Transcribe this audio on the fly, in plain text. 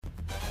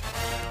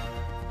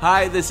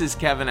Hi, this is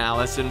Kevin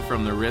Allison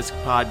from the Risk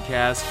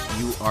Podcast.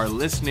 You are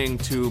listening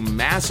to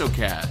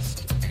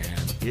Masocast,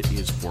 and it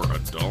is for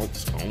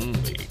adults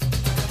only.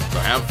 So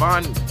have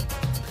fun.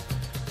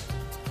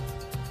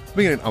 I've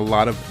been getting a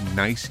lot of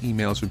nice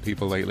emails from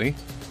people lately.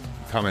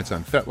 Comments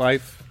on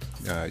FetLife.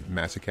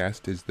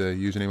 Masocast is the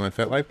username on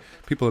FetLife.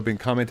 People have been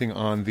commenting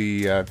on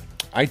the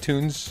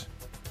iTunes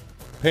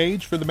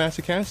page for the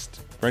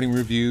Masocast, writing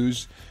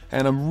reviews,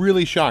 and I'm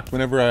really shocked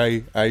whenever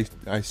I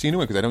see new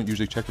one, because I don't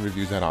usually check the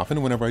reviews that often,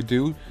 and whenever I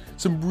do,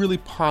 some really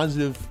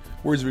positive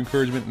words of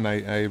encouragement, and I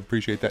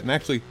appreciate that. And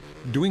actually,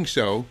 doing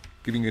so,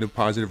 giving it a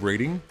positive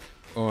rating,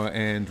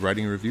 and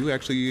writing a review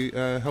actually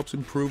helps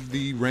improve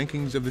the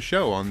rankings of the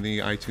show on the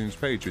iTunes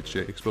page, which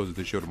exposes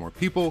the show to more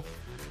people,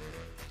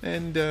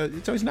 and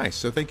it's always nice.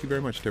 So thank you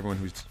very much to everyone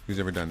who's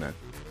ever done that.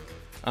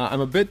 I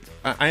am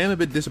a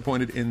bit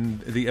disappointed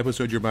in the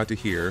episode you're about to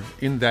hear,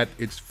 in that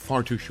it's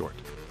far too short.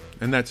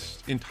 And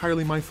that's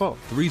entirely my fault.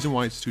 The reason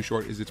why it's too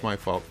short is it's my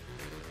fault.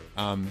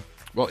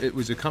 Well, it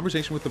was a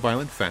conversation with the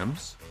Violent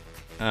Fems,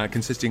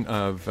 consisting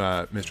of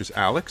Mistress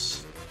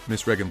Alex,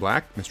 Miss Regan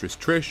Black, Mistress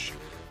Trish,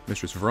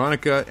 Mistress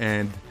Veronica,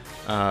 and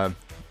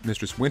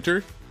Mistress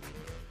Winter.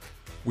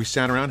 We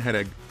sat around,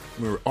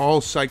 we were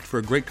all psyched for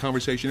a great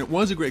conversation. It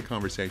was a great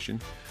conversation,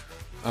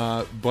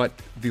 but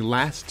the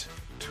last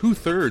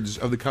 2/3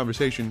 of the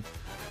conversation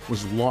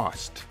was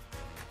lost.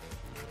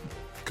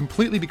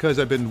 Completely because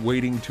I've been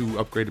waiting to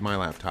upgrade my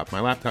laptop.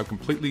 My laptop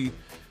completely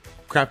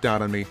crapped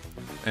out on me,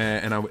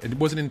 and it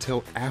wasn't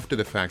until after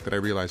the fact that I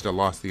realized I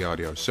lost the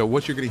audio. So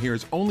what you're going to hear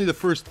is only the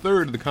first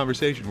third of the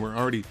conversation. We're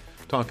already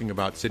talking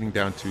about sitting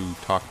down to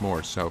talk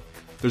more. So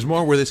there's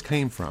more where this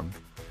came from,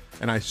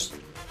 and I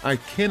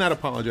cannot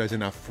apologize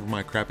enough for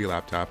my crappy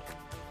laptop.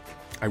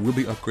 I will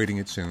be upgrading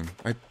it soon.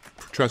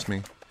 Trust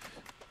me.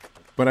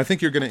 But I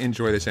think you're going to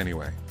enjoy this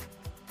anyway.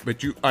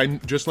 But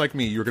just like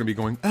me, you're going to be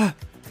going,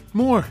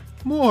 more.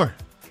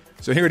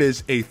 So here it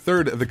is, a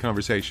third of the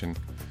conversation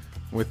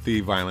with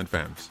the Violent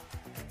Fems.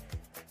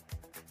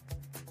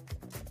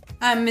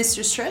 I'm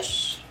Mistress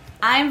Trish.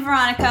 I'm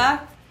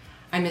Veronica.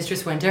 I'm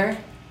Mistress Winter.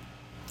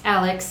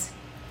 Alex.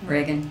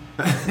 Reagan.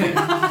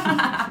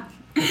 I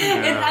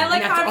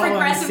like how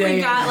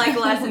progressively got like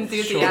less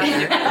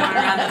enthusiastic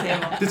around the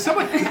table.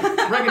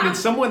 Did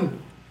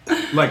someone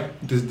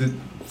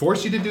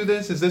force you to do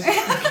this? Is this...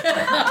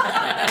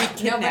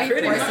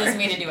 Nobody forces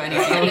me to do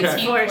anything.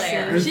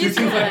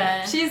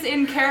 Okay. She's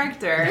in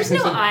character. There's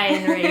no I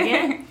in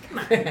Reagan.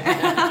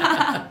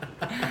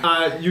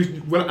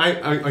 When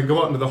I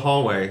go out into the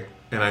hallway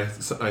and I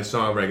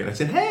saw Reagan, I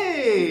said,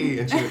 "Hey!"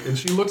 and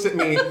she looks at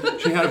me.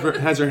 She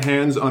has her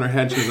hands on her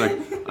head. She's like,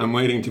 "I'm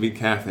waiting to be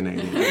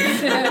caffeinated."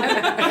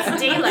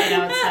 It's daylight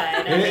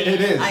outside.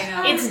 It is. I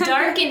know. It's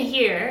dark in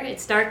here.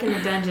 It's dark in the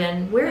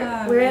dungeon.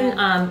 We're in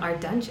our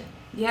dungeon.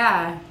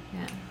 Yeah.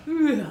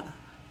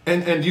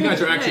 And you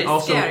guys are actually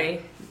also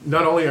scary.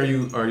 Not only are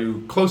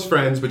you close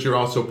friends, but you're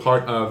also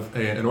part of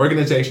an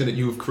organization that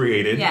you've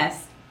created.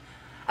 Yes.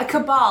 A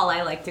cabal,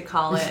 I like to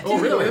call it. Oh,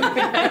 really? A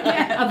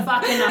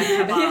Bacchanal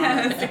cabal.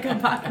 Yes, a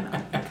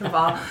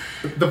cabal.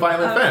 The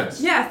Violent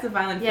Fems. Yes, the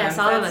Violent Fems. Yes,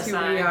 all of That's us who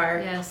are. we are.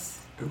 Yes.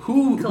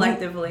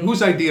 Collectively.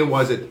 Whose idea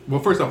was it? Well,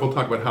 first off, we'll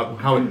talk about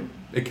how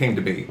it came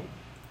to be.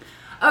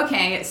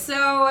 Okay,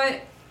 so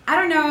I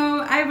don't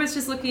know. I was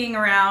just looking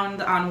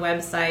around on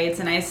websites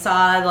and I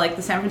saw like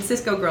the San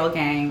Francisco Girl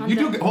Gang.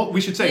 We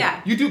should say,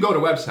 you do go to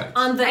websites.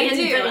 On the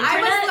internet.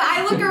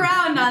 I look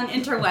around on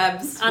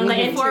interwebs. On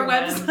the four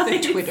interwebs.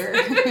 websites. The Twitter.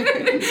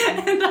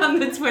 And on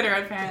the Twitter,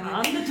 apparently.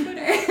 On the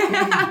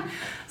Twitter.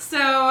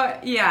 So,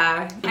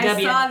 yeah.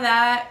 I saw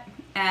that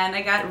and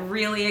I got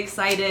really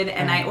excited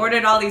and I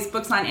ordered all these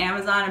books on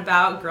Amazon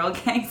about girl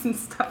gangs and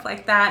stuff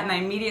like that, and I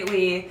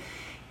immediately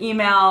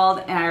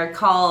emailed and I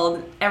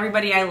called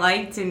everybody I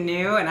liked and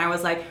knew, and I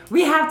was like,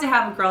 we have to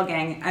have a girl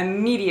gang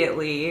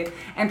immediately.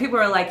 And people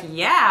were like,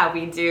 yeah,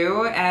 we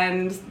do.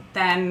 And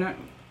then,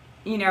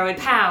 it...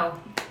 Pow.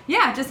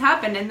 Yeah, it just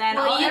happened. And then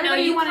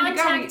everybody you wanted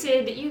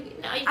contacted, to go. you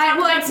talked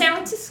about San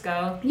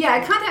Francisco. Yeah,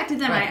 I contacted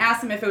them and I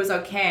asked them if it was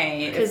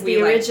okay. Because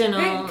the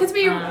original... Because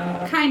we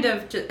kind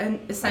of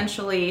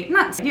essentially,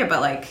 not,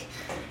 but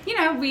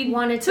we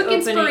wanted to took open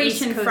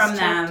inspiration an East Coast from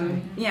chapter.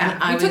 them.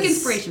 Yeah, we took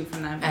inspiration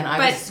from them. And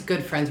I was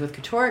good friends with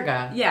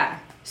Katorga. Yeah.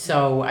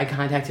 So I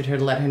contacted her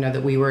to let her know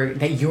that you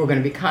were going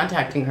to be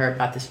contacting her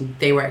about this.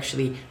 They were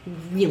actually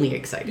really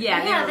excited.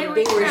 Yeah, they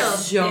were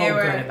so They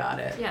were good about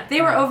it. Yeah.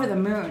 They were over the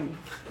moon.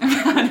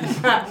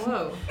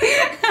 Whoa.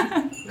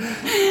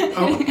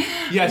 Oh,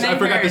 yes, I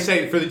forgot to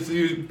say, for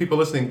you people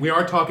listening, we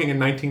are talking in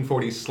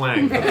 1940s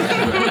slang.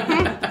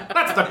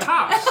 That's the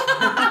tops!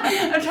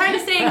 I'm trying to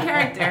stay in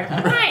character.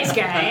 Nice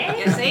guy.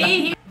 You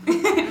see?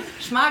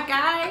 Schmuck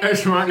guy.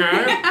 Smart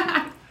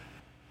guy.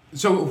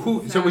 So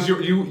it was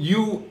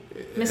you...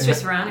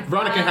 Mistress Veronica.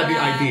 Veronica had the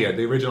idea,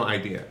 the original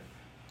idea.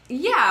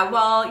 Yeah,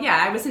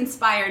 I was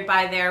inspired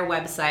by their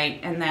website,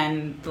 and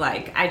then,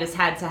 I just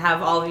had to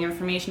have all the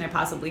information I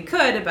possibly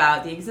could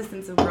about the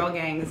existence of girl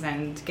gangs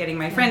and getting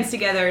my friends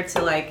together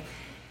to,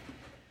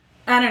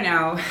 I don't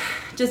know,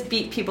 just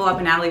beat people up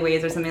in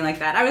alleyways or something like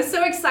that. I was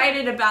so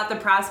excited about the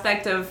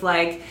prospect of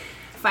like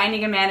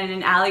finding a man in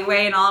an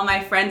alleyway and all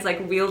my friends like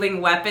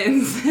wielding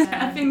weapons,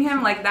 trapping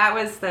him. Like that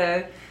was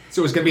the.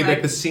 So it was going to be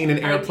like the scene in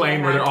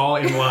Airplane where they're all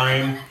in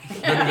line.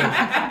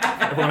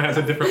 Everyone has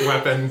a different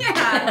weapon.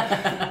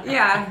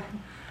 Yeah.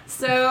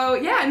 So,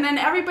 and then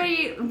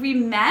we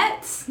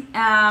met.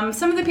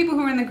 Some of the people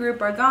who were in the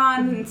group are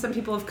gone, and some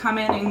people have come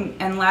in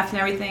and left and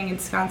everything.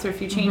 It's gone through a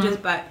few changes,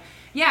 but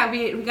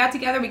we got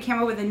together, we came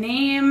up with a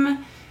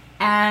name,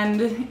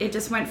 and it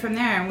just went from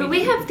there. And but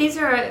we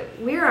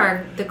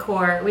are the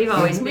core. We've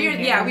always been here.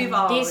 Yeah, we've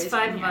always These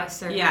 5 of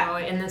us are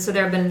and then so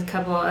there have been a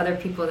couple other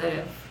people that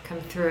have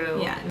come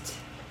through. Yeah.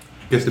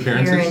 Guest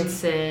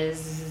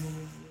appearances?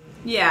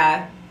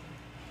 Yeah.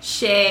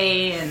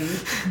 Shay and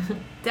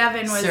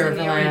Devin was in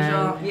the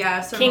original.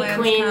 Yeah, King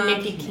Queen,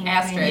 Nikki King.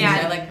 Astrid.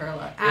 Yeah. I like her a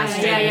lot.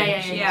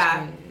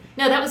 Yeah.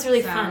 No, that was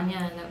really fun.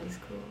 Yeah, that was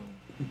cool.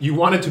 You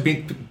wanted to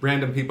beat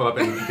random people up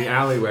in the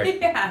alleyway.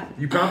 Yeah.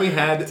 You probably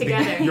had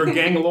Together. Your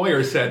gang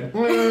lawyer said,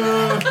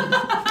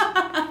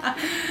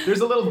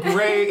 there's a little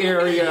gray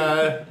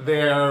area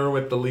there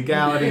with the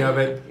legality of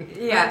it.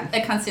 Yeah.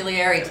 The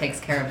consigliere takes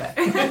care of it.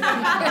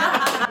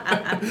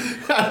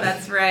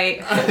 That's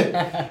right.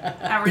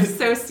 Our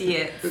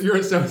associates. Your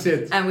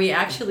associates. And we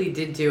actually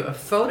did do a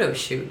photo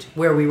shoot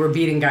where we were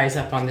beating guys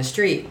up on the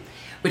street,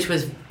 which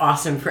was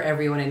awesome for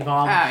everyone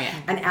involved. Oh, yeah.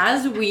 And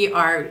as we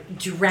are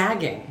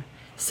dragging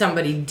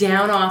somebody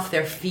down off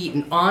their feet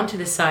and onto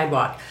the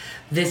sidewalk,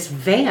 this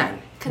van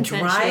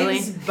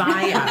drives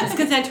by us,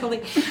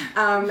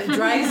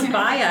 drives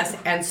by us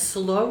and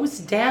slows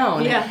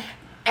down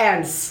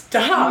and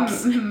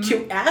stops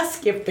to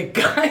ask if the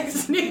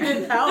guys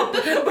needed help.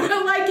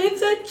 We're like,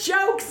 it's a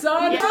joke,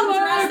 son. Yeah.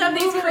 Dressed up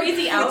these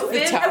crazy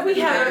outfits. And we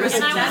have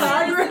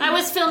I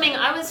was filming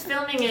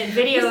it,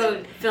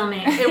 video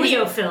filming.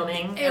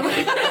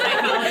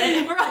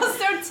 We're all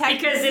so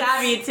tech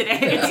savvy today.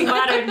 It's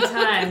modern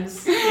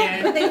times.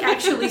 Yeah. But they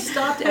actually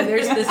stopped, and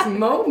there's this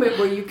moment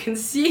where you can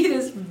see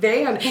this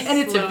van, and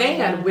it's a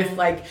van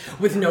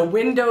with no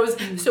windows,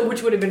 so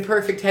which would have been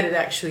perfect had it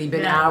actually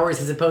been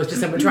ours as opposed to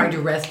someone trying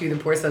to rescue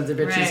the poor sons of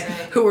bitches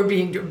who were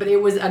being. But it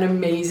was an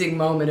amazing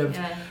moment of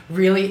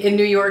really in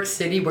New York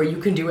City where you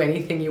can do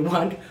anything you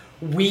want.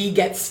 We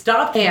get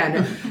stopped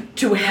in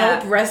to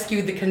help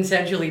rescue the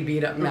consensually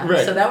beat up men.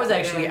 Right. So that was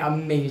actually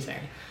amazing.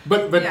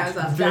 But they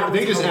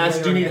just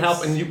asked, do you need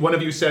help? And one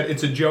of you said,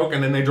 it's a joke,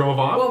 and then they drove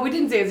off? Well, we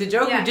didn't say it's a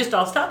joke. We just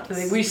all stopped.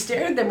 We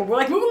stared at them, and we're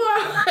like, move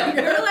along.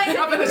 We're like,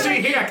 up in the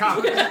street, here,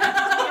 come.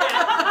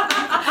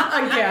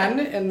 Again,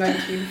 in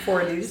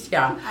 1940s,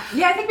 Yeah,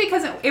 I think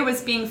because it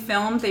was being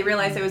filmed, they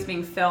realized it was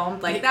being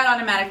filmed. Like, that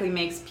automatically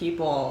makes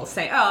people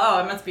say, oh,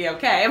 it must be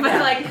okay. But,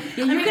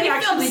 you can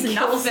actually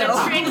kill The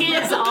trick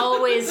is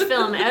always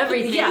film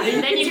everything.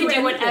 And then you can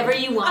do whatever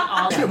you want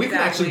all the time. We can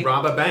actually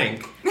rob a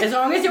bank. As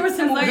long as there was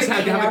some We just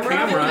had to have a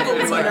camera.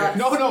 It's like,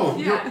 no,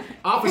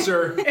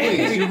 officer,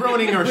 please, you're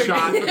ruining our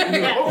shot.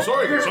 Oh,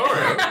 sorry.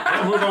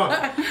 I'll move on.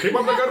 Keep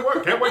up the good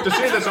work. Can't wait to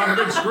see this on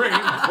the big screen.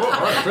 Oh,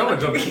 all right, filming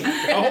something.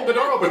 I'll hold the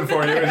door open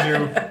for you as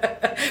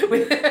you...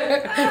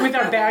 with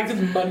our bags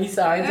of money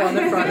signs on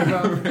the front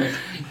of them.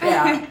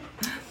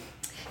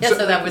 Yeah,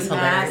 so that was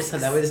hilarious. So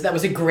that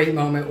was a great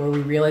moment where we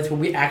realized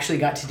we actually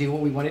got to do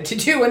what we wanted to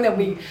do, and then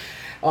we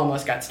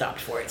almost got stopped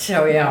for it.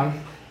 So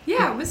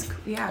it was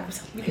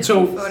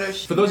So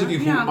for those of you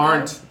who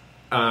aren't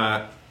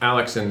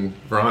Alex and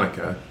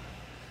Veronica,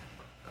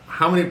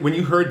 when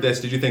you heard this,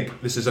 did you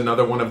think this is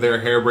another one of their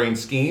harebrained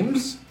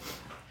schemes?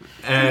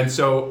 And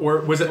so,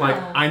 or was it like,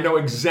 I know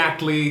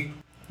exactly...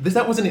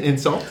 That wasn't an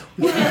insult.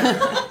 It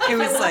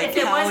was like,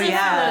 it wasn't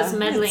for those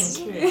meddling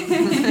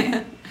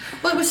kids.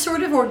 Well, it was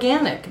sort of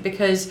organic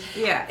because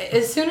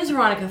as soon as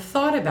Veronica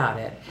thought about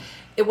it,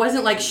 it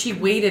wasn't like she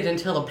waited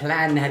until a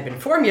plan had been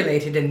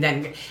formulated and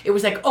then it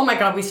was like, oh my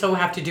God, we so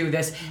have to do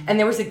this. And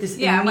there was like this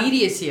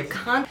immediacy of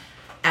content.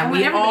 And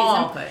we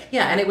all, input.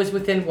 And it was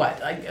within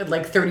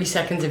like 30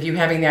 seconds of you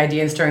having the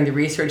idea and starting the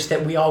research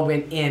that we all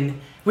went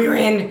in.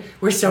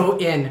 We're so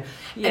in.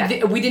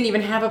 Yeah. We didn't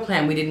even have a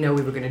plan. We didn't know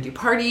we were going to do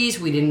parties.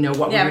 We didn't know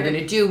what we were going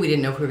to do. We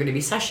didn't know if we were going to be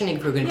sessioning,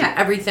 if we were going to do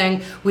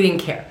everything. We didn't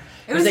care.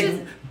 It was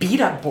like, beat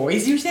up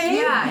boys, you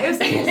say? Yeah, it was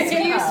an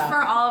excuse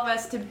for all of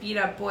us to beat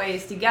up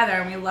boys together,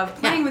 and we loved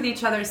playing with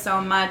each other so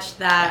much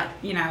that,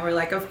 we're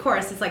like, of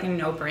course, it's like a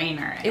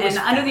no-brainer. And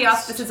under the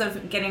auspices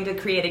of getting to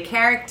create a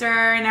character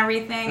and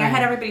everything, I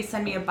had everybody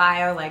send me a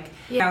bio,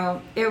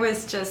 it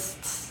was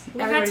just... We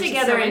got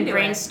together and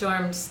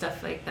brainstormed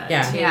stuff like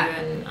that, too.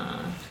 And,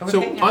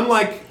 so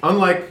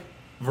unlike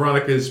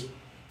Veronica's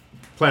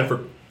plan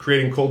for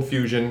creating cold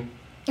fusion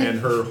and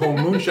her home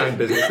moonshine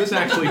business, this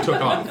actually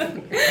took off.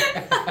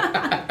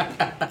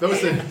 That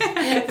was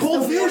the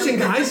cold fusion,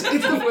 guys.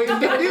 It's the way to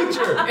the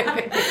future.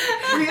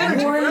 Free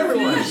energy for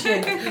everyone.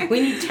 Fusion. We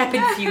need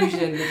tepid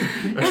fusion.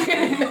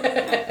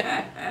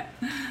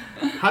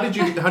 How did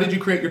you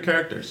create your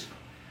characters?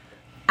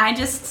 I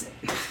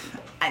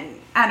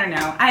don't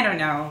know.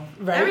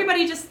 Right?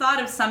 Everybody just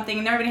thought of something,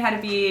 and everybody had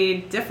to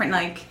be different.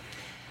 Like,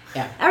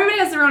 Yeah. Everybody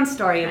has their own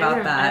story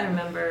about that. I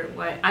remember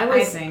what I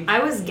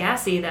was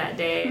gassy that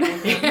day. I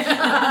think.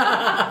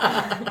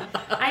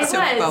 I So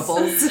was.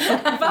 bubbles. Is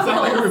that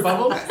like you were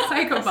bubbles?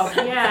 Psycho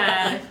bubble.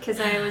 Yeah, because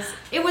I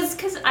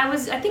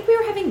think we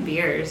were having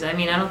beers. I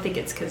mean, I don't think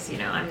it's because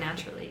I'm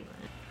naturally.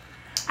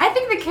 I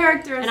think the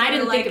character is And I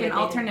didn't like think of an it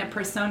either. alternate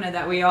persona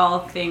that we all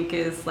think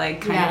is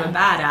like kind of a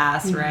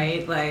badass,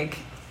 right? Like,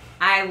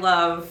 I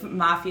love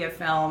mafia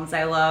films.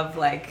 I love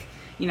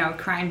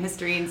crime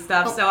history and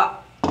stuff. So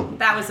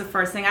that was the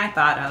first thing I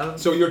thought of.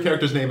 So your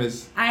character's name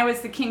is? I was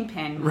the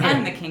Kingpin Right.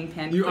 and the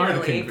Kingpin. You clearly, are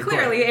the Kingpin,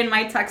 clearly in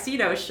my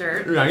tuxedo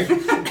shirt. Right.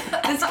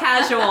 This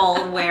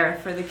casual wear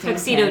for the Kingpin.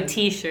 Tuxedo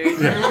T-shirt.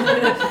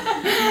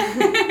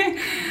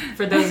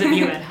 For those of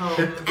you at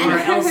home or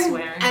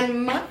elsewhere.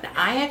 And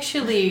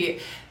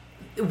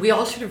we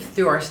all sort of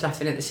threw our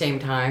stuff in at the same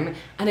time,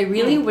 and I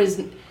really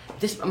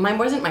mine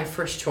wasn't my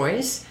first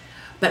choice,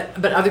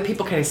 but other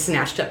people kind of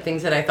snatched up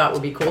things that I thought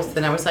would be cool, so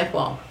then I was like,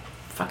 well,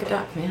 fuck it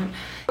up, man.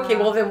 Okay,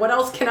 well then what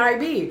else can I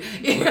be?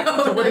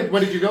 So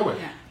what did you go with?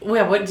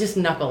 Well, just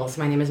Knuckles.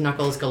 My name is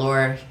Knuckles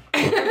Galore.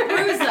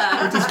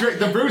 Which is great.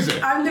 The Bruiser.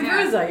 I'm the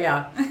Bruiser,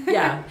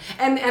 yeah.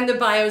 And the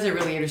bios are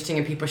really interesting,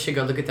 and people should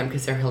go look at them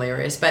because they're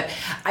hilarious. But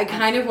I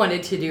kind of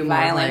wanted to do more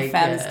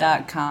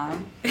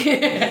ViolentFems.com.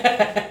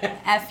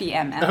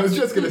 FEMS. I was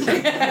just gonna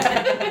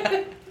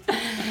say.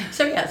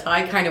 So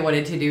I kind of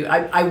wanted to do.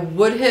 I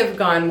would have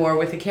gone more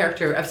with a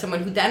character of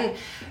someone who then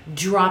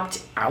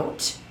dropped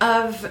out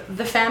of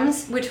the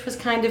Fems, which was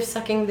kind of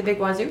sucking the big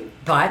wazoo,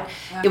 but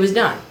it was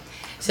done.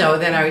 So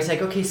then I was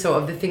like, okay, so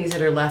of the things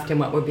that are left and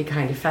what would be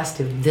kind of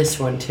festive, this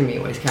one to me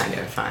was kind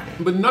of fun.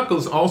 But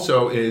Knuckles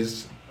also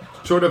is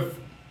sort of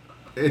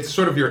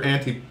your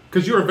anti,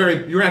 because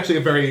you're actually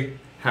a very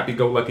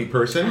happy-go-lucky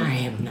person. I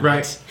am not.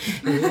 Right.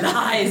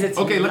 Lies. It's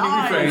Okay,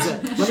 lies.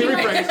 let me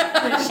rephrase.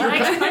 She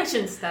likes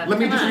punching stuff. Let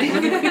me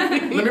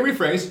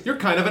rephrase. You're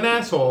kind of an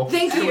asshole.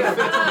 Thank you. That's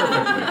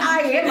perfectly. I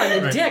am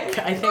a Right. dick.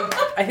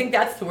 I think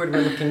that's the word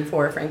we're looking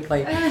for,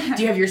 frankly.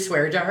 Do you have your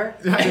swear jar?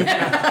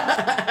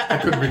 I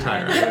couldn't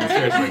retire.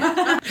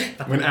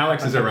 Seriously. When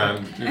Alex is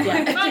around,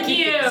 Fuck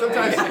you.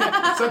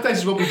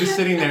 sometimes we'll be just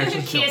sitting there.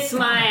 And she'll- Kiss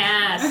my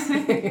ass.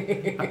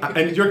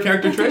 And your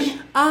character, Trish?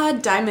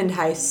 Diamond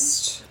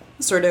heist.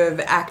 Sort of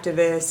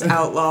activist,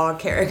 outlaw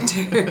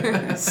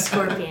character.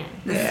 Scorpion.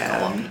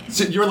 Yeah.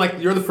 So you're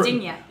the person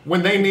Dinya.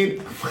 when they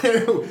need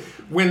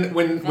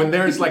when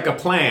there's like a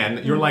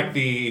plan, you're like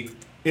the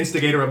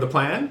instigator of the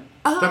plan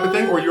type of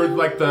thing, or you're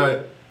like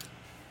the.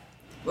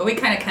 Well, we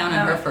kind of count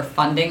on her for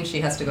funding.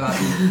 She has to go out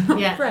and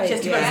Yeah. Right. she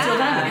has to Yeah. go out and steal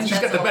diamonds. She's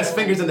got the best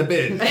fingers in the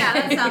biz. Yeah,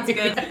 that sounds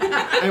good.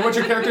 And what's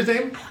your character's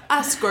name?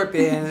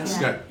 Scorpion.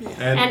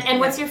 Yeah.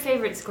 And what's your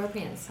favorite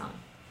Scorpion song?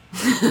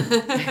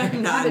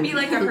 It'd be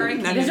like a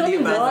hurricane. None There's of only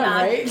the one, above.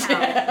 right?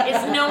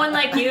 Is No One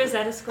Like You? Is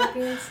that a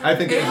Scorpion song? I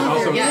think it's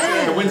also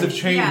Yeah. the Winds of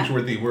Change Yeah.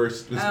 were the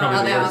worst. It's Oh,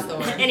 probably that the was worst. the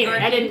worst. Anyway,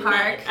 I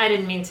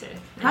didn't mean to.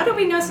 How do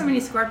we know so many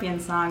Scorpion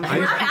songs?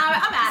 I'm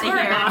out of here.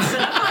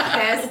 Fuck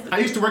this. I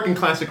used to work in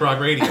classic rock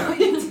radio.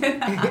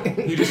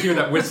 You just hear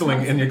that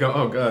whistling and you go,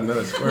 oh god,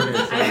 another Scorpion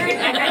song. I heard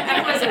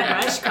there was a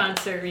Rush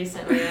concert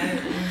recently. I don't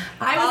know.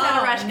 I was at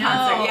a Rush no.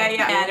 concert.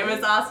 Yeah. And it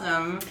was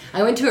awesome.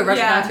 I went to a Rush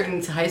Yeah. concert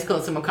in high school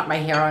and someone caught my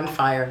hair on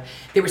fire.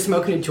 They were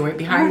smoking a joint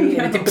behind me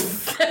and it did,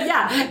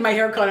 yeah, my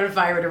hair caught on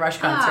fire at a Rush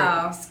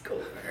concert.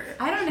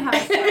 I don't have a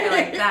story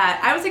like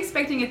that. I was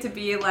expecting it to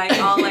be like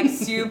all like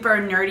super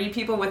nerdy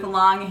people with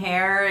long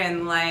hair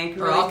and like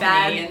We're really all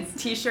bad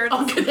Canadians. t-shirts.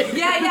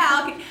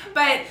 Yeah.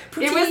 But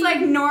it was like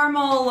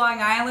normal Long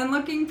Island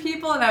looking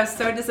people, and I was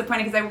so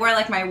disappointed because I wore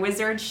like my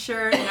wizard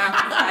shirt and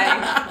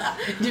I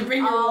was like Did you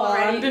bring your all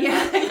wand? ready.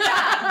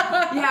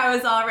 Yeah, I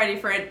was all ready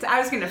for it. I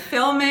was gonna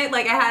film it.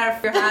 Like I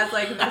had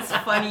like this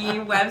funny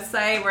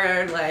website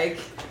where like.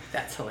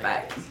 That's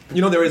hilarious. But,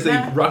 You know, there is a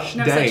No, Rush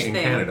no Day such in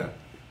thing. Canada.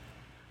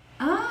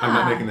 I'm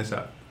not making this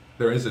up.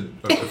 There is an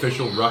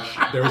official Rush.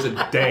 There is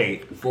a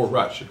day for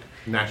Rush,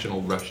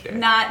 National Rush Day.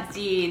 not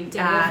the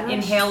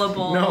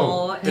inhalable.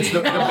 No, it's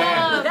the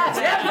band. That's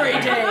every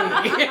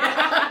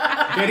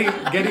day.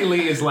 Getty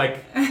Lee is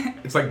like,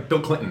 it's like Bill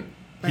Clinton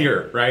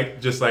here,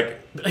 right? Just like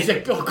He's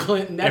like Bill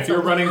Clinton. if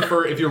you're running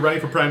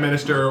for prime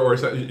minister or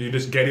so, you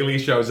just Getty Lee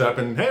shows up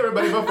and hey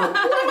everybody vote for.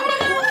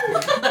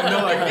 And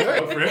they're like, hey,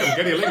 vote for him,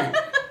 Getty Lee.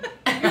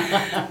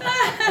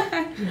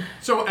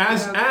 So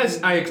as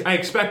I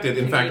expected,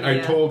 in fact, I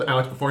told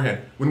Alex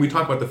beforehand, when we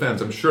talk about the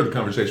Fems, I'm sure the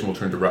conversation will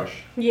turn to Rush.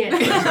 Yeah.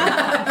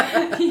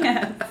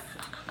 Yes.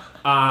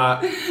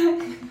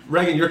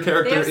 Reagan, your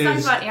character They have songs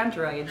is about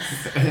androids,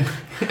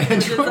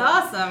 which is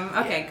awesome.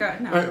 Okay, go.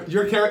 No.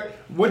 your character.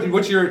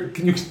 What's your?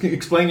 Can you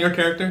explain your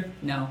character?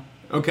 No.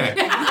 Okay.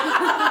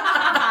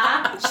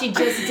 She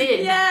just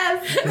did.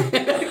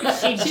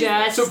 Yes. She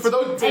just So for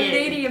those, A did.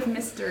 lady of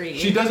mystery.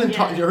 she doesn't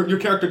talk. Your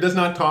character does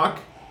not talk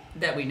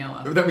That we know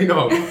of. that we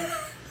know of.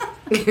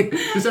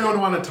 Does anyone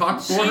want to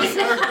talk for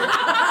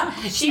her?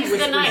 She's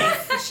the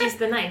knife. She's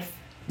the knife.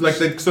 Like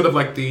the sort of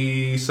like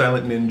the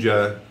silent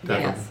ninja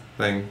type Yes. of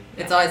thing.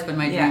 It's always been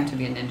my dream Yeah. to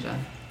be a ninja.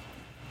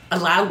 A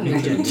loud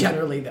ninja,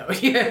 generally, though.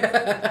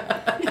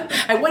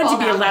 I wanted to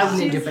be a loud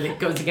ninja, but it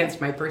goes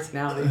against my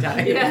personality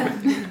type. Yeah.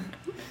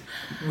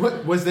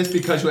 What was this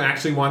because you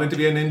actually wanted to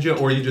be a ninja,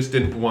 or you just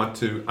didn't want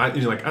to?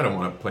 You're like, I don't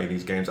want to play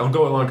these games. I'll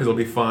go along because it'll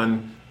be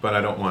fun, but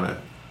I don't want to.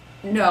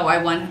 No,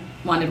 I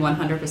wanted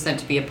 100%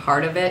 to be a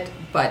part of it,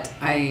 but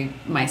I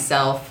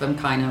myself am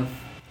kind of.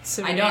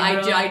 Cerebral.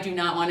 I do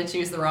not want to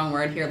choose the wrong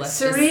word here. Let's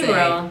just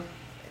Cerebral.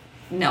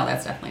 say. No,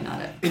 that's definitely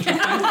not it.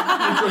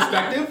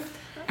 Introspective.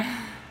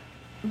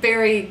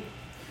 Very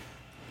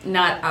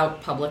not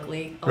out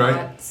publicly a Right.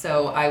 lot.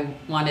 So I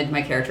wanted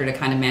my character to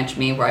kind of match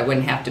me, where I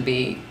wouldn't have to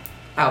be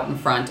out in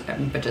front,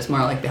 but just more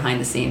like behind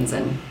the scenes,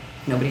 and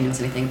nobody knows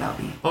anything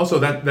about me. Also,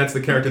 that's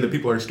the character that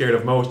people are scared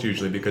of most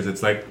usually, because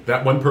it's like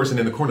that one person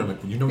in the corner. Like,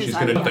 you know, she's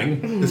good at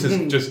nothing. This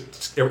is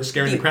just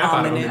scaring the crap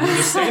out of them. You're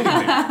just standing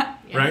there.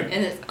 Yeah. Right?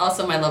 And it's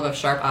also my love of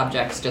sharp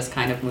objects just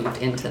kind of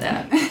moved into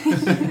that.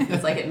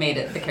 It's like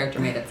the character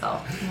made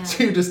itself. Yeah.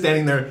 So you're just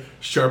standing there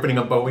sharpening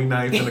a Bowie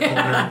knife in the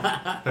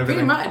corner.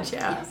 Pretty much,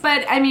 yeah.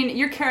 But I mean,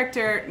 your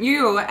character,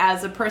 you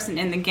as a person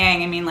in the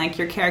gang, I mean, like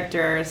your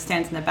character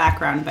stands in the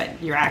background,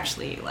 but you're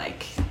actually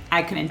like,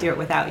 I couldn't do it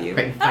without you.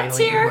 Right, Up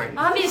finally, here. you weren't.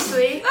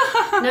 Obviously.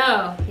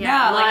 No. Yeah.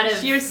 No, a lot like,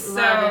 of, you're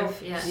lot of,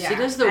 yeah. Yeah. She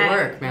does the And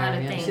work, a lot man.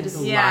 of Yeah, she things. does a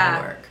lot Yeah.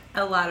 of work.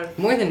 A lot of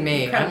More than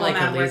me. I'm incredible like a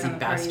amount of work lazy on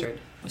the party. bastard.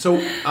 So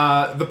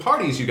the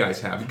parties you guys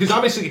have, because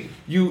obviously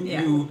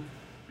you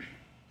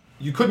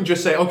couldn't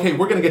just say, okay,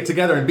 we're going to get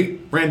together and beat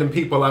random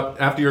people up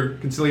after your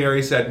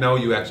conciliary said no,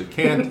 you actually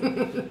can't.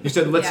 You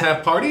said let's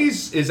have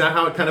parties. Is that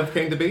how it kind of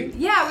came to be?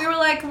 Yeah, we were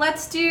like,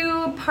 let's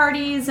do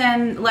parties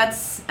and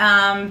let's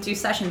do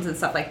sessions and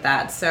stuff like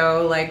that.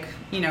 So like,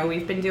 you know,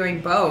 we've been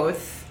doing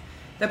both.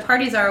 The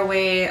parties are a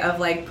way of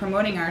like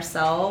promoting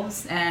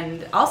ourselves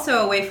and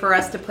also a way for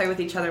us to play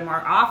with each other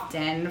more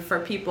often for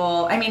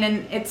people. I mean,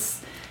 and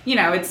it's, you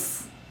know,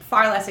 it's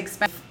far less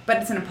expensive, but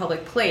it's in a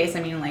public place.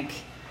 I mean, like,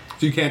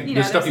 So you can't. you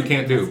know, There's stuff you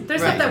can't do. There's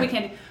stuff that we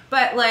can't do.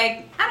 But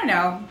like, I don't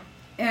know.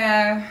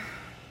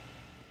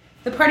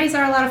 The parties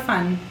are a lot of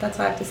fun. That's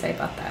what I have to say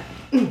about that.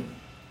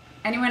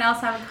 Anyone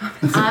else have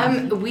a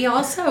comment? We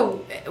also,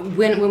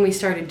 when we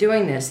started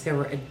doing this, there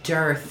were a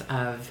dearth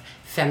of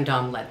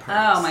femdom-led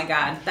parties. Oh my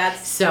God,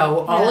 that's So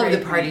all of very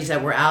the parties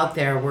that were out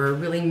there were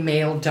really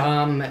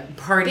male-dom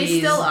parties. They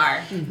still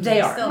are. They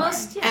are. Still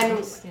Most, yeah. And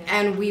most, yeah.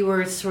 and we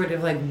were sort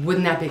of like,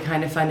 wouldn't that be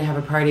kind of fun to have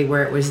a party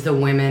where it was the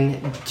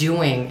women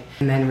doing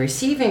and men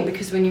receiving?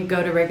 Because when you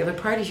go to regular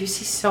parties, you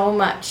see so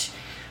much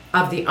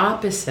of the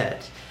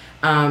opposite.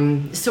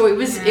 So it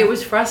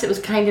was for us. It was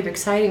kind of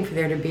exciting for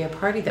there to be a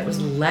party that was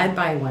led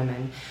by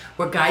women,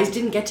 where guys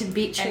didn't get to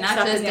beat chicks And up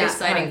not at just this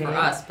exciting party.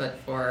 for us,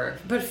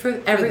 but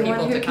for everyone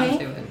people who to come came.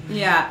 to it.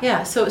 Yeah.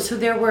 Yeah, so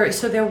there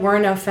were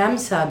no femme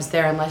subs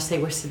there unless they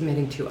were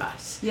submitting to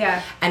us.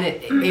 Yeah. And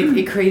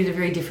it created a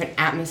very different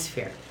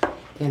atmosphere.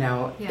 You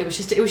know, Yeah. it was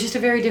just a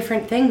very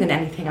different thing than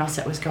anything else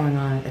that was going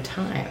on at the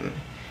time,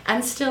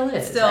 and still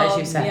is, as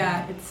you said.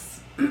 Yeah,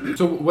 it's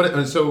So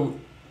what? So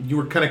you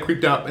were kind of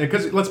creeped out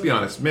because let's be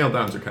honest, male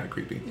doms are kind of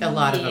creepy. A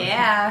lot of them.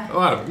 yeah. A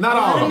lot of them, not A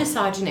all lot of of them.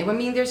 misogyny. I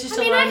mean, there's just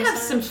I mean, a lot I of have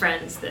some misogyny.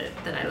 friends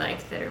that I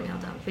like that are male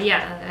dom. But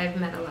yeah, I've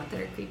met a lot that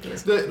are creepy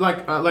as well.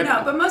 Like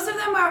No, but most of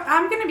them are.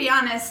 I'm gonna be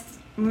honest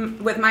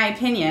with my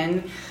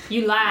opinion.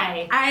 You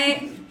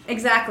lie.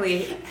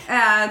 Exactly.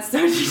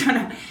 So you don't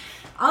know.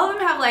 All of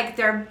them have like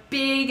they're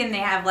big and they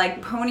have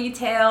like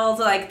ponytails.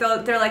 Like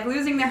they're like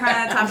losing their hair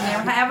on the top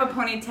and they have a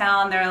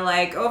ponytail and they're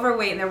like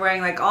overweight and they're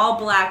wearing like all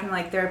black and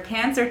like their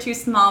pants are too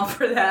small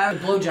for them.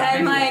 Blowjob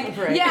And anyway, like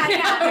right. yeah,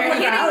 they're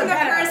hitting the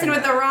person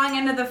with the wrong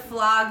end of the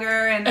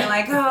flogger and they're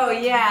like oh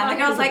yeah and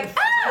the girl's like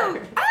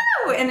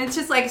oh and it's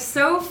just like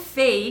so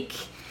fake.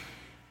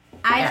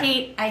 I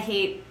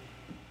hate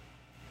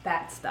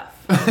that stuff.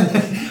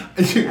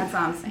 That's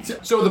all I'm saying.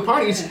 So the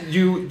parties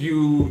you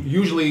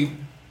usually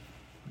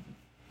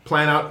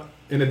plan out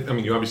in I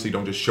mean, you obviously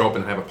don't just show up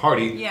and have a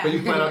party, Yeah. but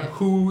you plan out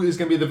who is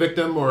going to be the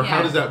victim or how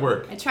Yeah. does that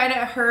work? I try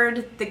to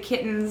herd the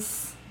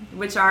kittens,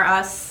 which are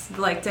us,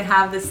 like to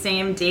have the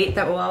same date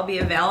that will all be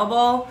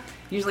available,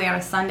 usually on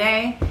a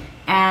Sunday,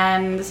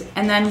 and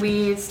then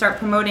we start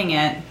promoting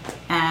it.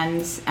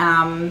 And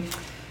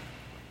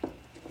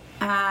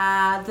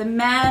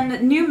the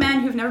new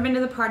men who've never been to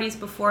the parties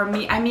before,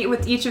 I meet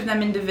with each of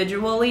them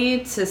individually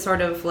to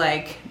sort of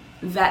like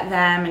vet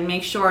them and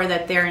make sure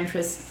that their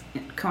interests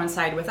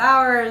coincide with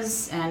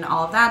ours and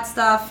all of that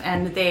stuff,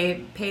 and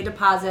they pay a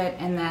deposit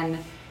and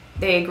then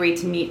they agree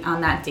to meet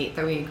on that date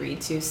that we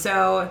agreed to.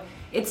 So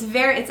it's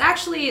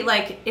actually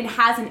like it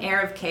has an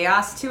air of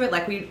chaos to it.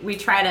 Like we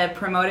try to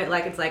promote it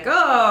like it's like,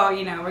 oh,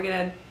 you know, we're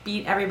gonna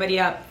beat everybody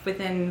up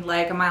within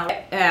like a mile.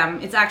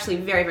 It's actually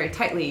very, very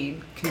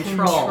tightly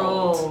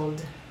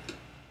controlled.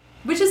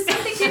 Which is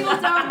something people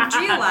don't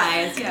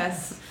realize.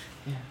 Yes.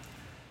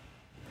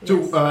 So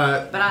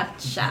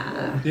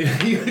Bracha.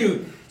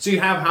 so you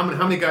have how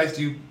many guys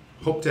do you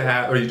hope to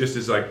have, or you just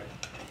is like?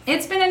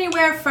 It's been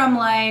anywhere from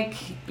like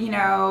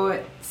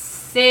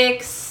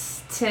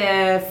 6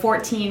 to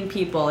 14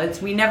 people.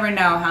 We never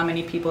know how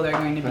many people there are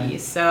going to be.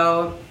 Right.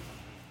 So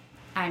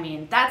I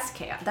mean, that's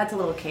that's a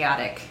little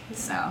chaotic.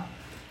 So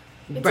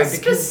it's a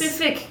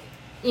specific,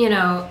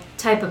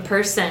 type of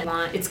person.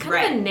 It's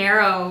kind of a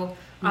narrow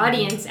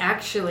audience,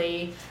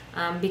 actually,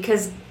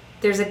 because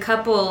there's a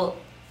couple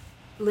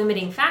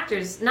limiting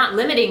factors. Not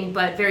limiting,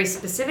 but very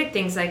specific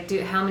things like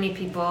how many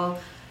people.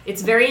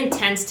 It's very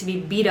intense to be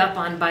beat up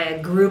on by a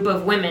group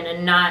of women,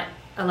 and not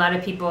a lot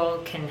of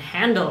people can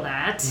handle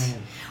that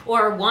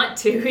or want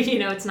to.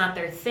 It's not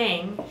their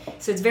thing.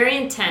 So it's very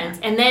intense.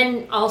 And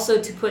then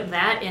also to put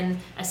that in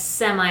a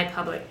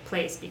semi-public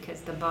place,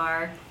 because the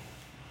bar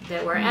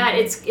that we're at,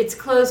 it's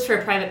closed for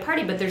a private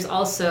party, but there's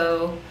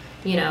also,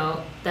 the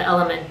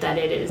element that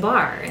it is a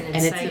bar, and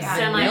it's like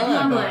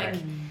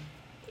semi-public.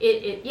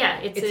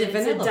 It's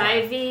a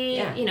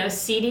divey,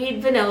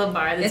 seated vanilla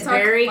bar that's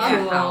very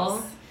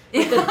cool.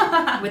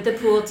 With the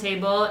pool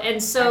table,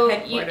 and so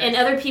and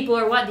other people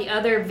are the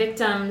other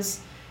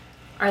victims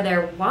are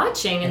there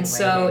watching, and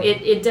so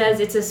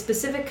it's a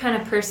specific kind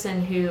of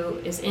person who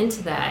is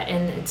into that,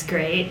 and it's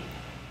great.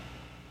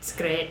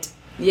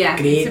 Yeah,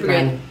 great, super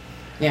great.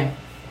 Yeah.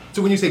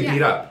 So when you say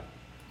beat up,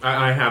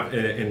 I have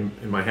in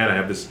my head, I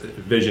have this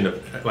vision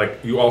of like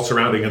you all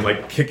surrounding and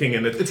like kicking,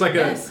 and it's like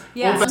some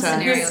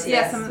scenarios.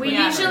 We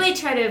usually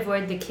try to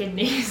avoid the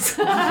kidneys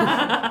as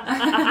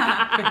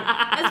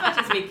much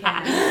as we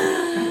can.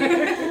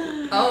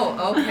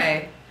 Oh,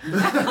 okay.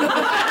 Not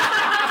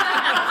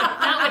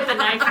with the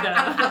knife,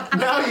 though.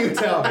 Now you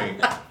tell me.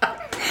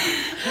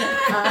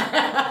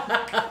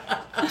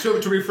 So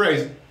to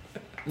rephrase.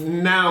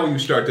 Now you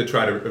start to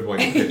try to avoid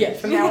the kidneys. Yeah,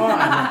 from now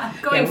on.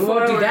 Going we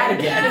won't do that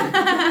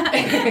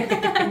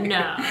again.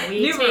 No,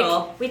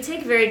 we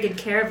take very good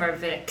care of our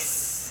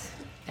Vicks.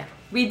 Yeah.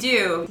 We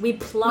do. We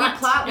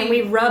plot and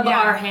we rub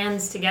our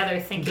hands together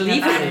thinking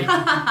about it.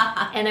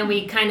 And then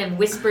we kind of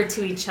whisper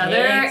to each other,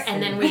 and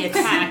then we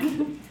attack.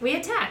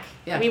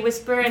 Yeah. We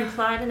whisper and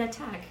plot and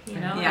attack,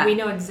 And we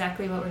know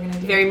exactly what we're going to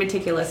do. Very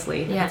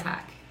meticulously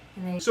attack.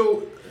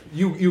 So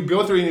you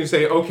go through and you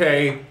say,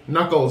 okay,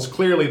 Knuckles,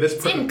 clearly this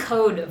It's in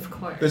code, of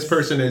course. This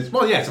person is,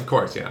 well, yes, of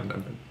course, yeah.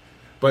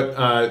 But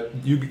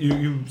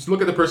you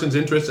look at the person's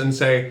interests and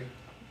say,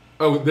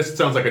 oh, this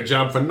sounds like a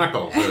job for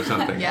Knuckles or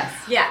something. Yes.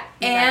 Yeah.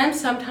 And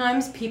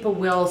sometimes people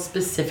will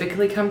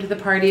specifically come to the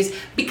parties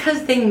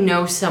because they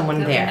know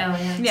someone there.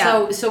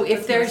 So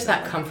if there's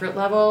that comfort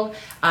level,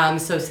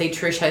 so say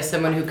Trish has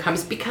someone who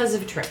comes because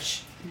of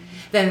Trish,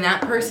 then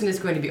that person is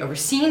going to be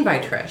overseen by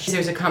Trish.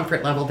 There's a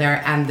comfort level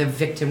there, and the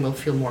victim will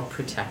feel more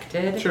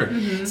protected. Sure.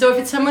 Mm-hmm. So if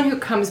it's someone who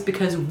comes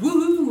because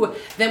woo,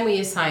 then we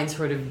assign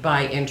sort of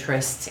by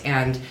interests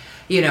and,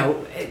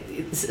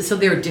 so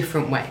there are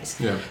different ways.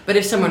 Yeah. But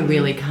if someone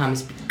really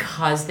comes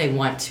because they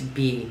want to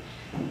be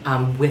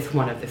with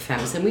one of the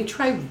femmes, then we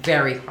try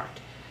very hard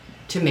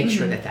to make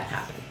sure that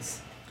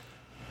happens.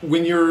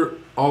 When you're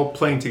all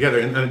playing together,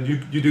 and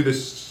you do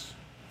this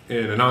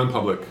in a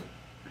non-public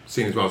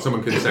scene as well.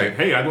 Someone could say,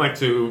 hey, I'd like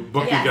to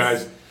book you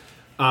guys.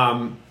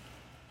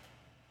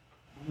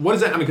 What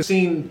is that? I mean, 'cause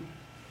seen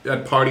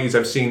at parties,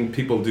 I've seen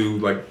people do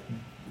like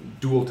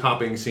dual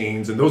topping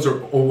scenes, and those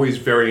are always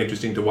very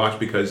interesting to watch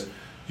because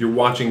you're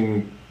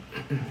watching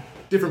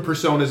different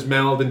personas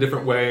meld in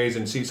different ways,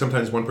 and see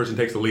sometimes one person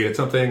takes the lead at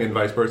something and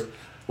vice versa.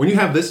 When you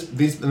have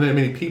these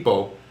many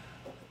people,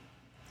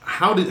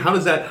 how do you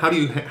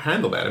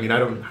handle that? I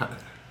mean,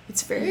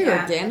 It's very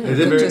organic.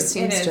 It just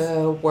seems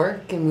to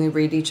work, and we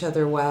read each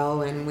other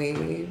well, and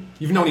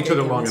You've known each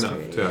other long enough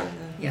to...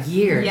 Yeah.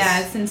 Years. Yeah,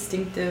 it's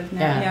instinctive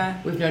now.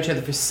 Yeah. We've known each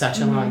other for such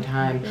a long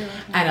time.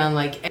 And I'm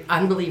like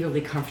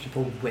unbelievably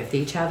comfortable with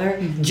each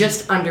other,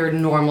 just under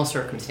normal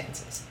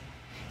circumstances.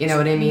 You know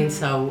what I mean?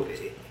 So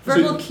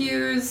verbal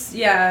cues,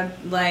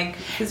 like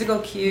physical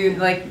cues,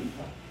 like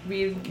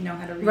we know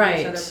how to read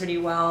each other pretty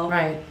well.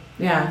 Right.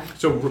 Yeah.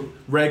 So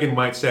Reagan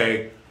might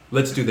say,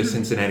 let's do the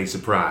Cincinnati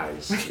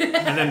surprise.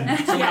 And then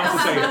someone else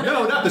will say,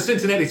 no, not the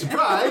Cincinnati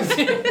surprise.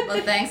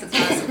 Well, thanks, it's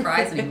not a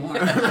surprise anymore.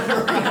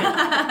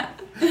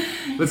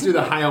 Let's do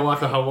the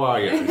Hiawatha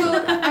Hawaii.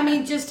 Well, I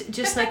mean,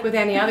 just like with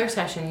any other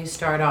session, you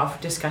start off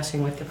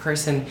discussing with the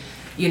person,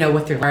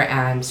 what they are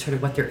and sort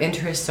of what their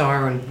interests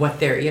are and what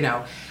their,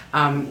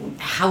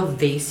 how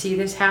they see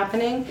this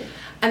happening.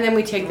 And then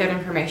we take that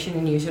information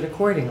and use it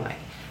accordingly.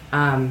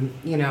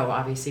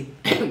 Obviously,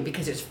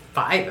 because there's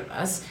 5 of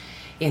us,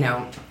 you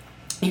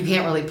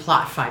can't really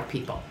plot 5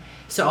 people.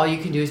 So all you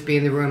can do is be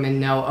in the room and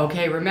know,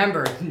 okay,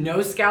 remember,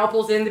 no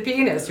scalpels in the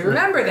penis.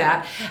 Remember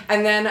that.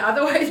 And then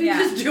otherwise we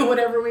just do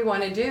whatever we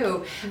want to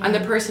do. And the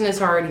person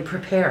is already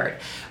prepared.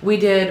 We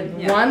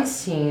did one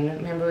scene,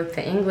 remember, with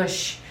the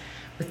English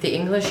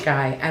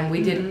guy, and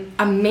we did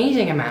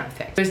amazing amount of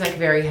things. There's like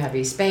very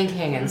heavy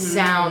spanking and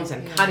sounds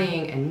and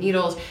cutting and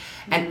needles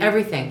and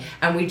everything.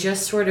 And we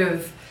just sort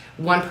of,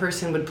 one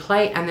person would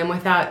play, and then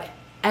without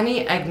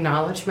any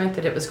acknowledgement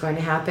that it was going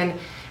to happen,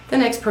 the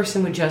next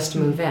person would just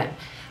move in.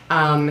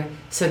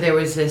 So there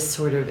was this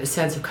sort of a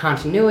sense of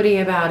continuity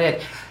about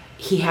it.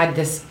 He had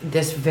this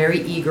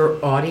very eager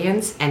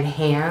audience and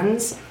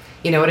hands,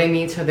 you know what I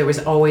mean? So there was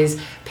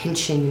always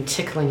pinching and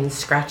tickling and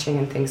scratching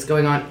and things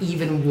going on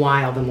even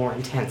while the more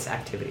intense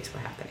activities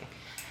were happening.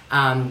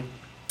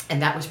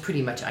 And that was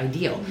pretty much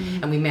ideal.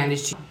 And we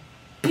managed to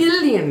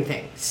billion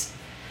things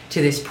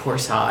to this poor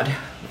sod.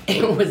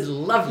 It was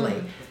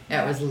lovely.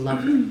 It was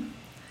lovely.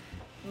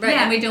 Right,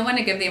 and we don't want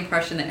to give the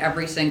impression that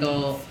every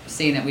single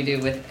scene that we do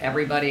with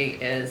everybody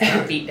is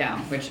a beat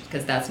down,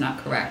 because that's not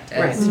correct.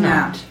 As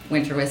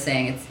Winter was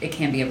saying, it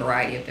can be a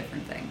variety of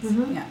different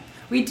things. Yeah,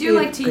 we do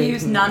like to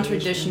use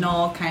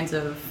non-traditional kinds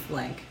of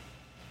like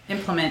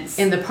implements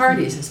in the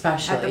parties,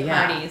 especially at the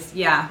parties.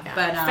 Yeah,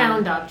 but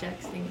found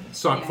objects, things.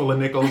 Sock full of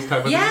nickels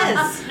type of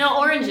Yes. No,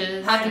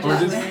 oranges.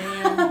 Oranges?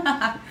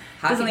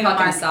 Hockey puck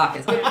and sock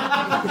is good.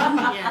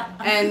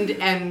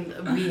 And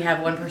we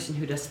have one person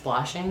who does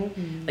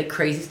splashing, like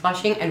crazy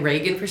splashing, and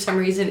Reagan for some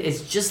reason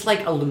is just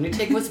like a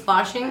lunatic with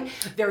splashing.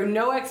 There are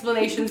no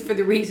explanations for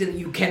the reason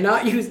you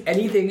cannot use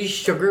anything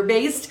sugar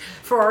based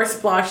for our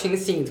splashing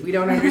scenes. We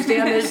don't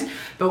understand this,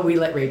 but we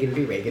let Reagan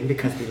be Reagan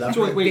because we love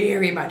her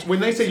very much. When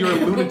they say you're a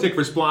lunatic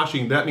for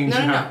splashing, that means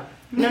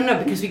No,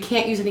 because we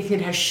can't use anything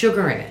that has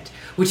sugar in it,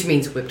 which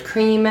means whipped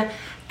cream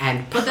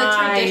and pies. But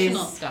the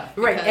traditional stuff.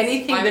 Right,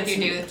 anything why would that's...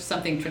 you do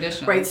something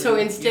traditional? Right, so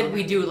instead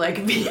we do like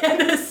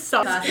Vienna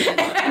sauce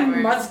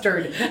and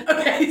mustard.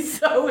 Okay,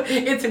 so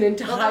it's an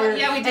entire...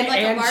 Yeah, we did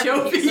like a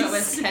barbecue, so it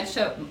was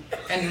ketchup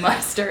and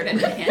mustard and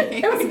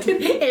pancakes. And we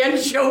did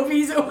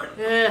anchovies. So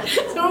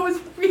it was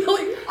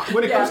really...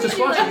 When it comes to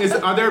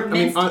splashing, are there...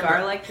 minced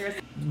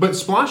garlic. But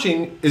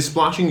splashing, is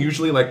splashing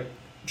usually like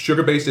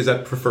sugar-based? Is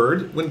that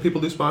preferred when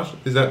people do splash?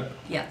 Is that...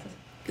 Yes.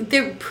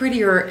 They're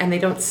prettier and they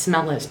don't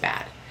smell as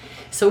bad.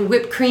 So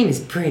whipped cream is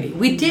pretty.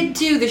 We did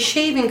do the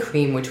shaving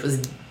cream, which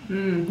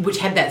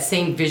had that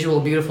same visual,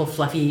 beautiful,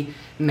 fluffy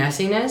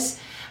messiness.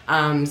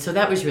 So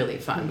that was really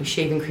fun. We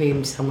shaving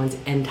creamed someone's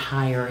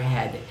entire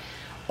head,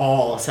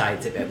 all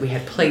sides of it. We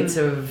had plates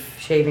of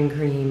shaving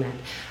cream,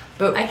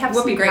 but I have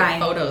some great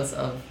photos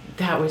of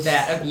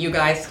of you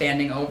guys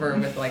standing over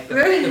with like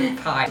the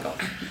pie.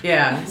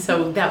 Yeah.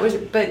 So that was,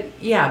 but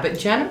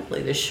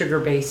generally the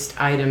sugar-based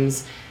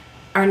items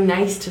are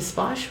nice to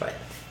splash with.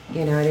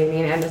 You know what I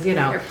mean? And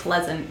they're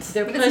pleasant.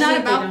 But it's not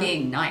about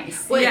being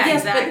nice. Well, yeah,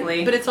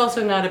 exactly. But it's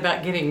also not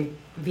about getting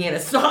Vienna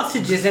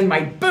sausages in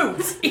my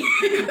boots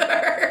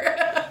either.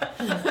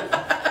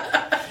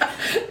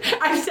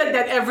 I've said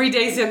that every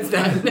day since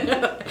then.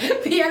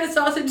 Vienna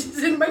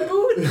sausages in my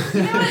boots.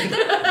 You know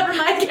what?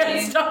 I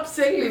can't stop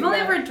saying We've only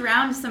ever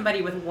drowned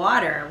somebody with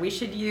water. We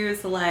should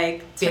use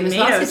like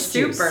tomato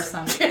soup or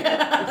something.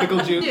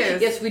 Pickle juice.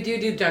 Yes, we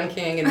do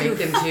dunking and make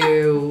them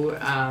do.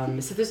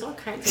 So there's all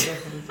kinds of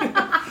different.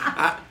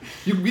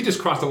 We just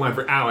crossed the line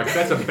for Alex.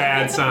 That's a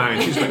bad sign.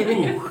 She's like,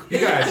 ooh, you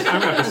guys,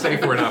 I'm going to have to say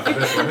for enough of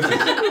this one.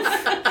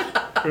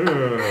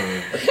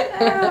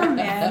 Oh,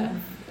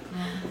 man.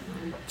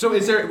 So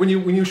is there, when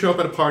you show up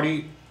at a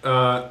party,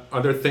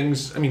 are there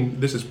things, I mean,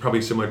 this is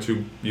probably similar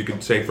to, you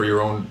could say for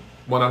your own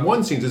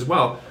one-on-one scenes as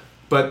well,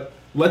 but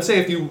let's say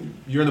if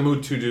you're in the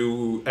mood to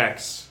do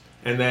X,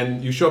 and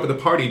then you show up at the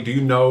party, do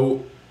you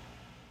know,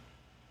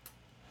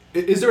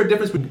 is there a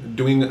difference between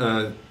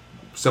doing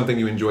something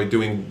you enjoy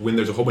doing when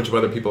there's a whole bunch of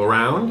other people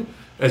around,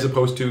 as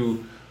opposed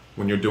to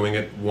when you're doing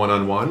it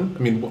one-on-one?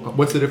 I mean,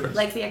 what's the difference?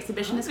 Like the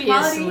exhibitionist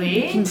quality?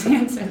 You can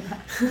answer that.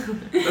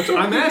 That's what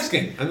I'm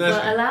asking.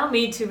 Well, allow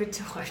me to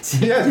retort.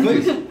 Yes,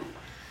 please.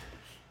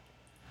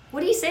 What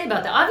do you say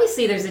about that?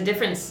 Obviously, there's a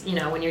difference,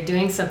 when you're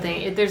doing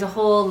something. There's a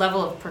whole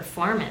level of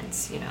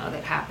performance,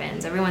 that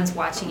happens. Everyone's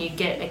watching. You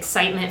get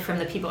excitement from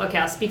the people. Okay,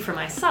 I'll speak for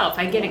myself.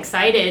 I get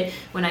excited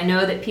when I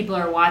know that people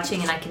are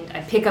watching, and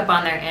I pick up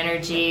on their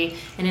energy,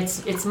 and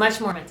it's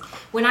much more.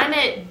 When I'm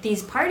at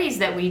these parties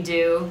that we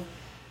do,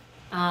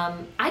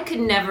 I could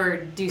never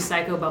do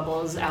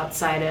psychobubbles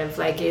outside of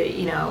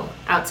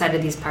outside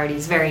of these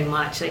parties very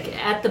much. Like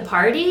at the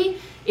party,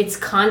 it's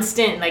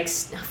constant, like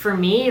for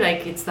me,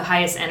 like it's the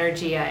highest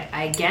energy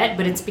I get,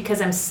 but it's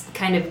because I'm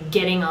kind of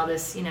getting all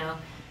this,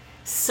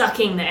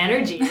 sucking the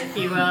energy, if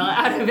you will,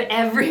 out of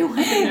everyone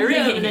in the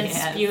room and then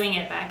spewing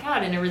it back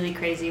out in a really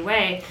crazy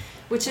way,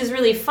 which is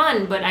really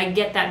fun, but I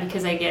get that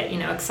because I get,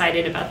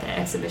 excited about the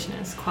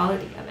exhibitionist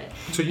quality of it.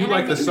 So you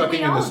like the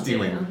sucking and the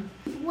spewing?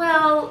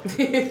 Well,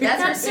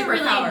 that's our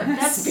superpower.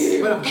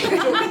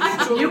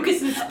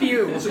 Mucus and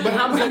spew. But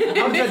how does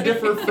that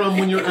differ from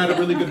when you're at a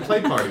really good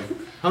play party?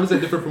 How does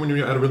that differ from when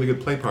you're at a really good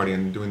play party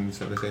and doing the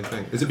same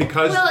thing? Is it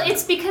because... Well,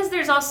 it's because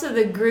there's also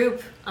the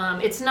group.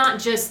 It's not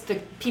just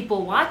the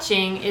people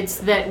watching. It's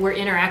that we're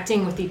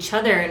interacting with each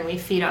other and we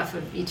feed off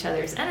of each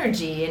other's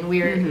energy and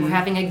we're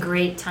having a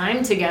great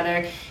time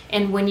together.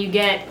 And when you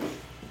get,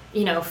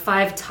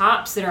 5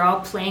 tops that are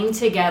all playing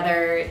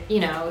together,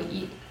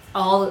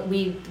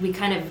 we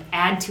kind of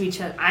add to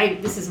each other.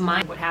 This is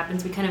what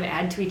happens. We kind of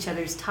add to each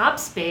other's top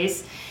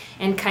space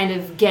and kind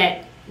of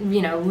get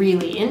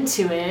really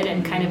into it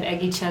and kind of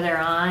egg each other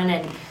on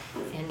and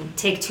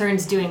take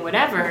turns doing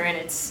whatever, and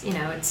it's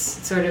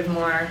sort of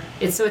more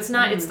it's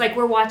not it's like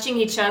we're watching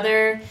each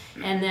other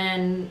and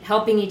then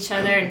helping each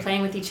other and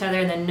playing with each other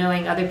and then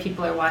knowing other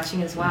people are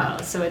watching as well,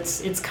 so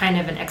it's kind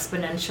of an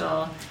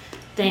exponential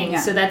thing.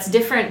 So that's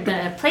different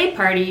than a play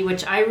party,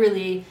 which I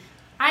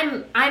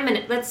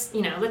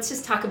let's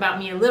just talk about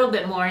me a little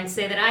bit more and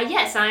say that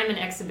I'm an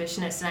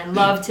exhibitionist and I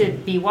love to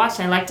be watched.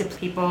 I like to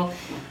people,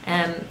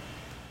 and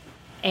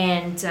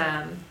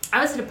I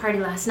was at a party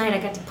last night. I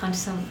got to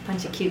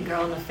punch a cute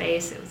girl in the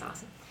face. It was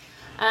awesome,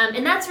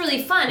 and that's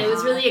really fun. It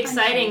was really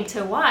exciting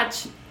to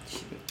watch.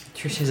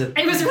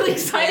 It was really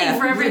exciting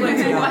for everyone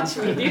to watch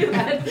me do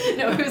that.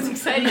 No, it was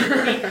exciting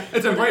for me.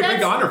 It's a very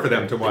big honor for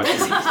them to watch.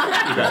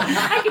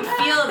 I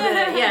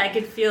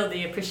could feel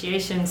the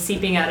appreciation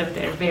seeping out of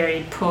their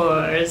very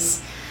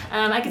pores.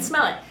 I could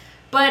smell it.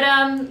 But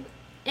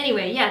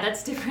anyway,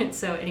 that's different.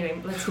 So anyway,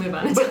 let's move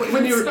on.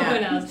 When you're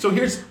someone else. So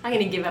here's I'm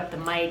gonna give up the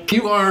mic.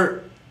 You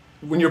are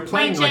when you're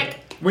playing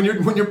when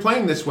you're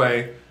playing this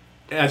way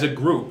as a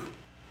group.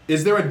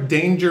 Is there a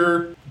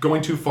danger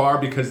going too far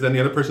because then the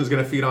other person is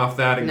going to feed off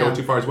that and go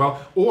too far as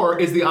well? Or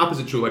is the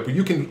opposite true? Like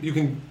you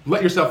can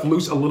let yourself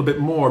loose a little bit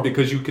more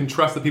because you can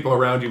trust the people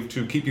around you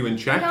to keep you in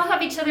check? We all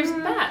have each other's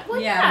back.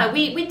 Well,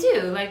 we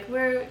do. Like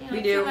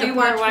we do. We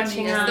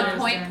watching. The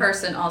point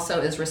person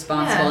also is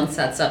responsible and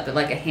sets up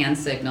like a hand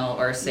signal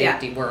or a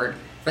safety word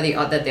for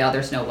that the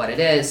others know what it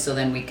is. So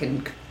then we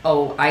can.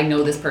 Oh, I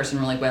know this person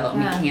really well, and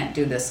we can't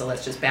do this, so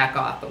let's just back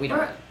off. But we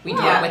don't. We do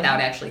it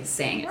without actually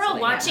saying it. We're all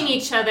watching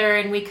each other,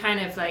 and we kind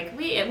of like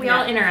we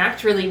all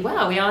interact really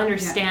well. We all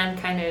understand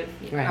kind of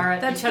each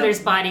other's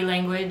body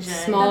language. And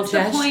small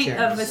gestures. The point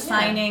of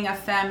assigning a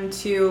femme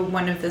to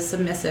one of the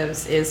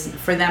submissives is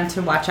for them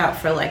to watch out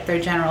for like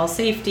their general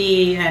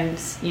safety and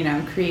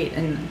create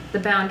the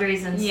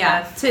boundaries and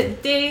stuff.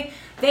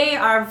 They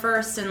are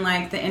versed in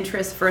like the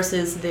interests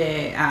versus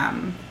the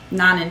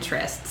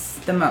non-interests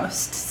the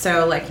most.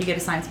 So like you get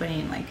assigned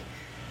somebody and like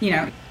you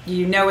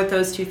know what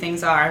those two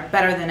things are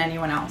better than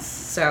anyone else.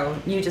 So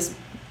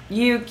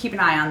you keep an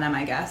eye on them,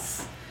 I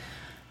guess.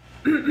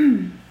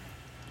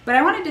 But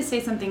I wanted to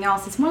say something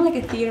else. It's more like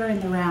a theater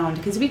in the round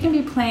because we can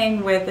be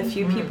playing with a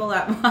few people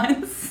at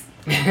once.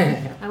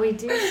 We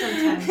do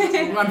sometimes.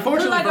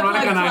 Unfortunately, like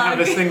Veronica and I have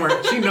this thing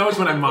where she knows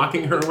when I'm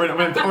mocking her,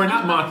 or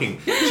not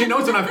mocking. She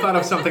knows when I've thought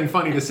of something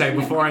funny to say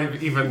before I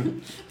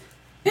even.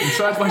 And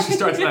so that's why she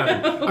starts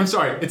laughing. I'm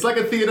sorry. It's like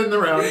a theater in the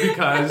round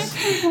because.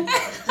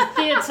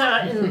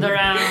 Theater in the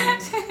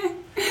round.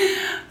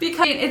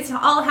 Because it's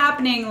all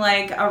happening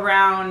like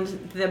around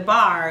the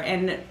bar,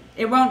 and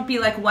it won't be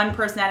like one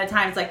person at a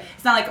time.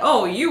 It's not like,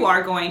 oh, you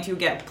are going to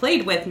get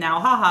played with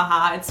now, ha ha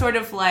ha. It's sort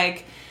of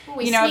like.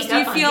 Do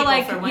you feel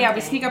like we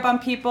sneak up on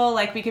people,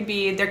 like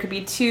there could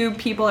be 2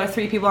 people or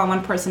 3 people on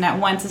one person at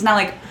once. It's not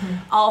like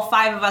all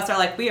 5 of us are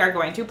like, we are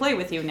going to play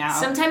with you now.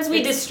 Sometimes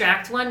we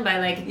distract one by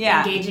like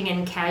engaging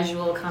in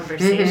casual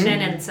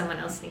conversation and someone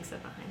else sneaks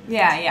up behind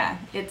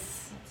them.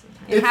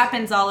 It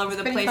happens all over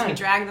the place. Fun. We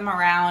drag them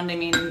around. I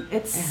mean,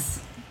 it's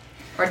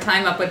or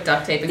tie them up with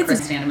duct tape and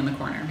Chris stand them in the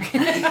corner.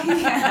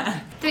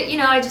 But,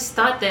 I just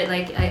thought that,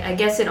 like, I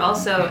guess it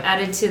also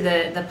added to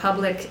the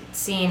public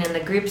scene and the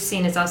group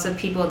scene is also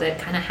people that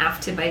kind of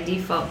have to, by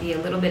default, be a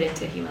little bit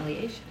into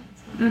humiliation.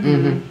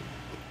 So.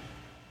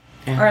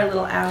 Or a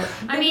little out.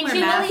 I mean,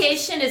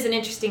 humiliation is an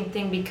interesting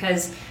thing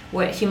because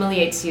what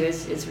humiliates you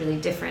is really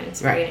different. It's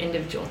very an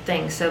individual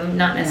thing. So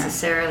not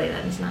necessarily,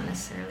 that is not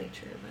necessarily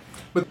true.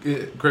 But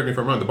correct me if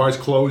I'm wrong, the bar's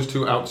closed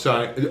to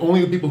outside. Only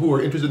the people who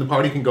are interested in the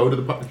party can go to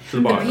the bar, the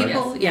people,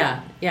 right?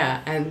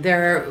 Yeah. And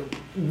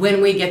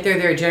when we get there,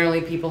 there are generally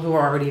people who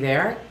are already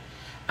there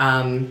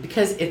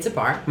because it's a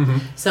bar. Mm-hmm.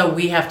 So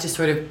we have to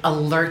sort of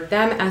alert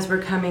them as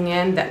we're coming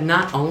in that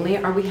not only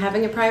are we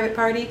having a private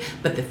party,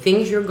 but the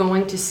things you're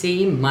going to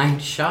see might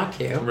shock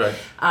you. Right.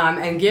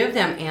 And give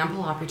them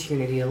ample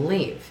opportunity to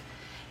leave.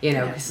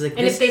 Cause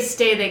if they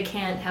stay, they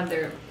can't have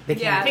their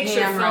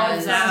picture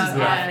phones out.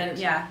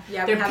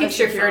 Their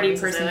picture security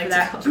person for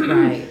that.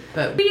 Right,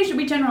 but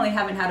we generally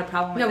haven't had a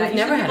problem with that. We've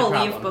never had a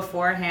problem. People leave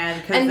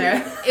beforehand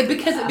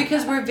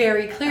because we're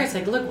very clear. It's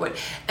like, look what,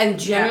 and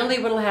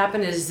generally what'll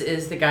happen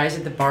is the guys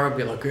at the bar will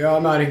be like, yeah,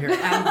 I'm out of here,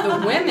 and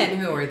the women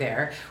who are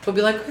there will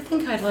be like, I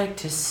think I'd like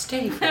to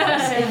stay for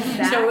this.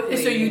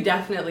 Exactly. So you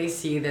definitely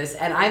see this,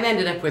 and I've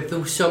ended up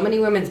with so many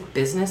women's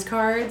business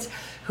cards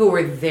who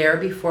were there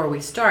before we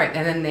start,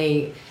 and then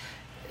they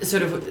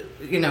sort of,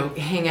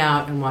 hang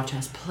out and watch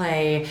us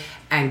play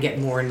and get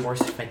more and more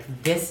stuff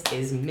like, this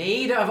is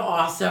made of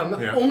awesome.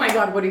 Yeah. Oh my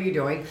God, what are you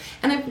doing?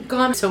 And I've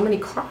gotten so many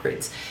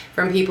cards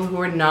from people who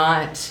are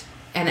not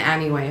in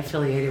any way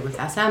affiliated with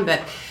SM,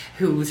 but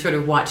who sort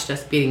of watched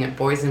us beating up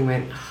boys and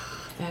went,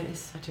 oh, that is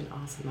such an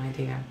awesome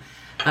idea.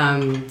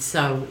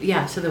 So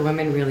the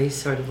women really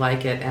sort of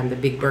like it, and the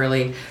big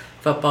burly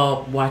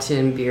football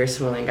watching beer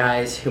swilling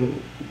guys who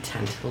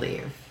tend to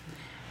leave.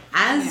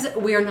 As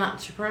we are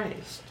not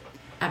surprised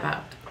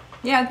about.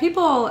 Yeah,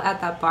 people at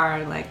that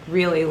bar like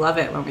really love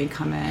it when we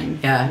come in.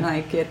 Yeah.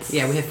 Like it's we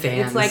have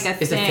fans. It's like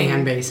it's a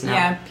fan base now.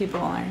 Yeah, people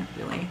are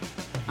really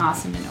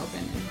awesome and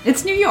open.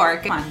 It's New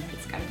York. Come on,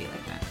 it's gotta be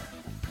like that.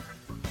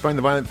 Find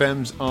the Violent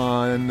Fems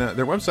on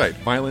their website,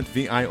 violent,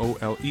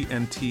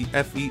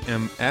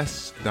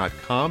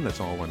 VIOLENTFEMS.com. That's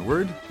all one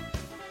word.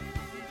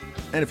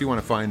 And if you want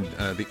to find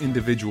the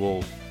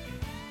individual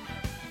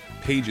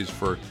pages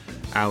for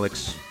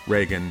Alex,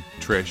 Reagan,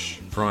 Trish,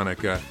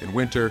 Veronica, and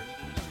Winter.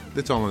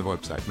 That's all on the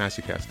website,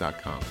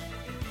 massacast.com.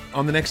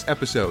 On the next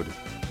episode,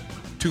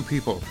 2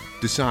 people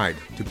decide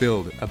to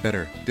build a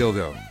better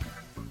dildo.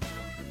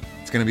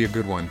 It's going to be a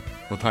good one.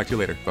 We'll talk to you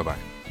later.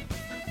 Bye-bye.